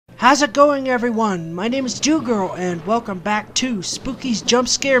How's it going, everyone? My name is DieuGirl, and welcome back to Spooky's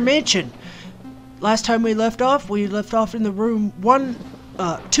Jumpscare Mansion. Last time we left off in the room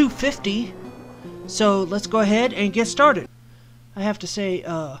 250. So let's go ahead and get started. I have to say,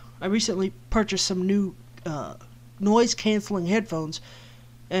 I recently purchased some new noise-canceling headphones,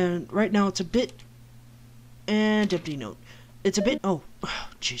 and right now it's a bit... And empty note. It's a bit... Oh,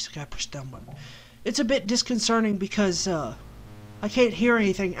 jeez, I gotta push the down button. It's a bit disconcerting because, I can't hear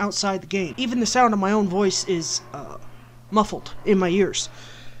anything outside the game. Even the sound of my own voice is, muffled in my ears.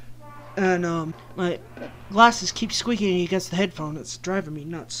 And, my glasses keep squeaking against the headphone. It's driving me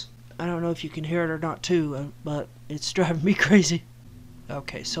nuts. I don't know if you can hear it or not, too, but it's driving me crazy.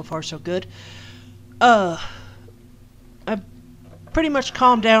 Okay, so far so good. I've pretty much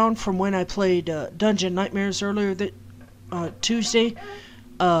calmed down from when I played, Dungeon Nightmares earlier Tuesday.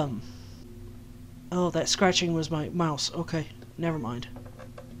 Oh, that scratching was my mouse. Okay. Never mind.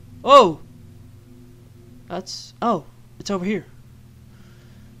 Oh! Oh, it's over here.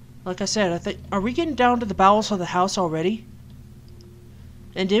 Like I said, I think... Are we getting down to the bowels of the house already?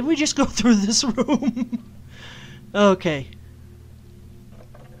 And did we just go through this room? Okay.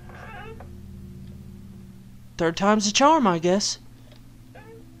 Third time's the charm, I guess.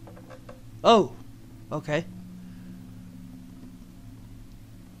 Oh. Okay.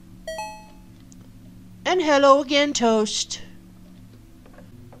 And hello again, Toast.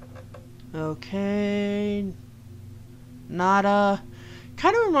 Okay. Nada.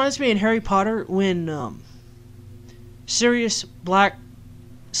 Kind of reminds me in Harry Potter when Sirius Black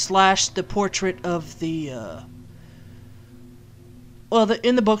slashed the portrait of the well,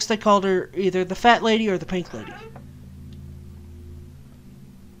 in the books they called her either the Fat Lady or the Pink Lady.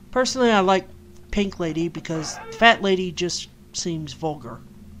 Personally, I like Pink Lady because Fat Lady just seems vulgar.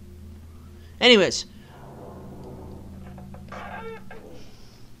 Anyways.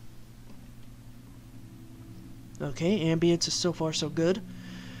 Okay, ambience is so far so good.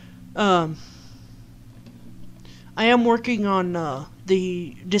 I am working on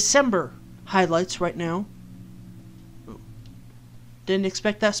the December highlights right now. Didn't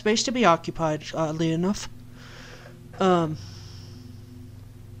expect that space to be occupied, oddly enough. I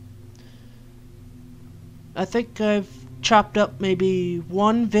think I've chopped up maybe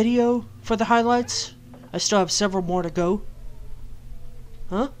one video for the highlights. I still have several more to go.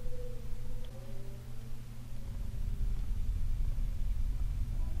 Huh?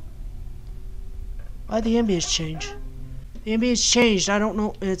 Why'd the ambience change? The ambience changed, I don't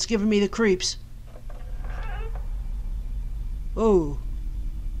know, it's giving me the creeps. Oh.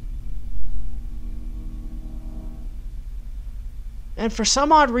 And for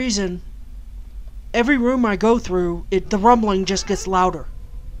some odd reason, every room I go through, the rumbling just gets louder.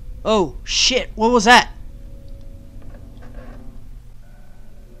 Oh, shit, what was that?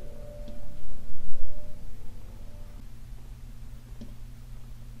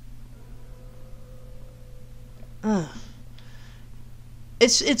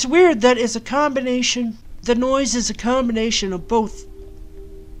 It's weird that it's a combination, the noise is a combination of both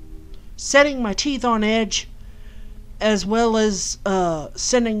setting my teeth on edge as well as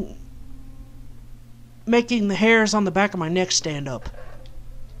making the hairs on the back of my neck stand up.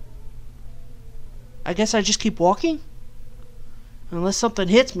 I guess I just keep walking? Unless something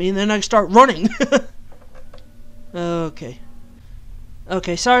hits me and then I start running. Okay.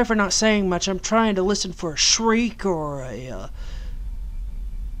 Okay, sorry for not saying much. I'm trying to listen for a shriek or a,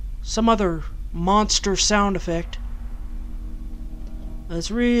 some other monster sound effect. It's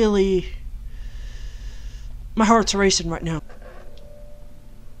really... My heart's racing right now.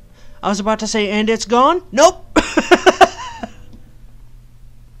 I was about to say, and it's gone? Nope!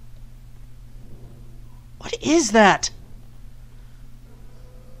 What is that?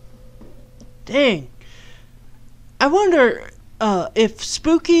 Dang. I wonder... if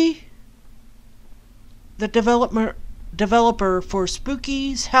Spooky, the developer for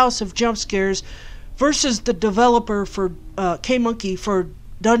Spooky's House of Jumpscares versus the developer for K-Monkey for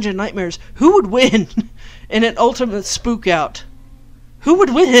Dungeon Nightmares, who would win in an ultimate spook out? Who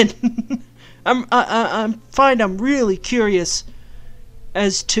would win? I'm really curious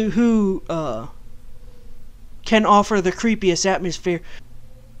as to who can offer the creepiest atmosphere.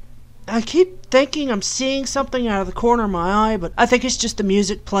 I keep thinking I'm seeing something out of the corner of my eye, but I think it's just the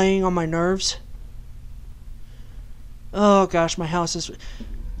music playing on my nerves. Oh gosh, my house is...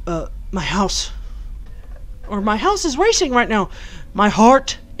 my house is racing right now. My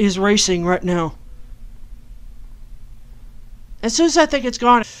heart is racing right now. As soon as I think it's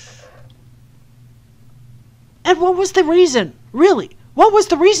gone... And what was the reason? Really? What was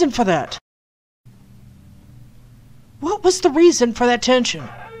the reason for that? What was the reason for that tension?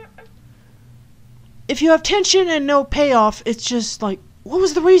 if you have tension and no payoff, it's just like, what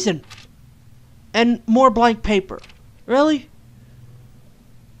was the reason? And more blank paper. Really?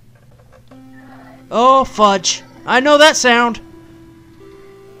 Oh, fudge. I know that sound.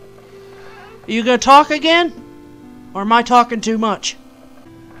 Are you gonna talk again? Or am I talking too much?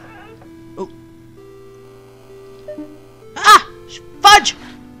 Oh. Ah! Fudge!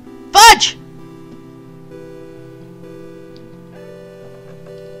 Fudge!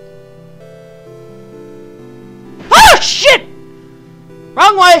 Ah! Shit!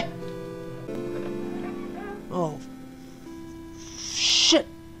 Wrong way! Oh. Shit.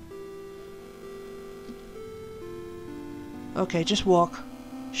 Okay, just walk.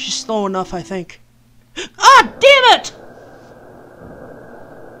 She's slow enough, I think. Ah, damn it!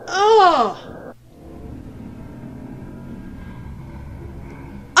 Oh!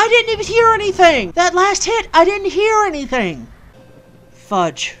 I didn't even hear anything! That last hit, I didn't hear anything!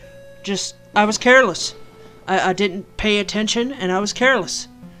 Fudge. I was careless. I didn't pay attention, and I was careless.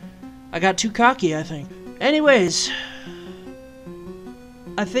 I got too cocky, I think. Anyways,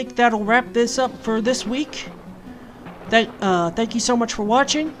 I think that'll wrap this up for this week. Thank you so much for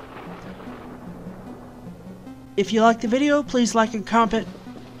watching. If you liked the video, please like and comment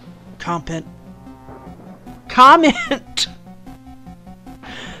down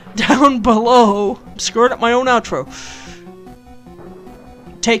below. Screwed up my own outro.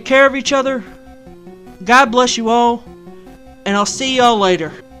 Take care of each other. God bless you all. And I'll see y'all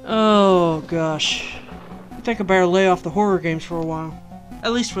later. Oh gosh. I think I better lay off the horror games for a while.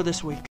 At least for this week.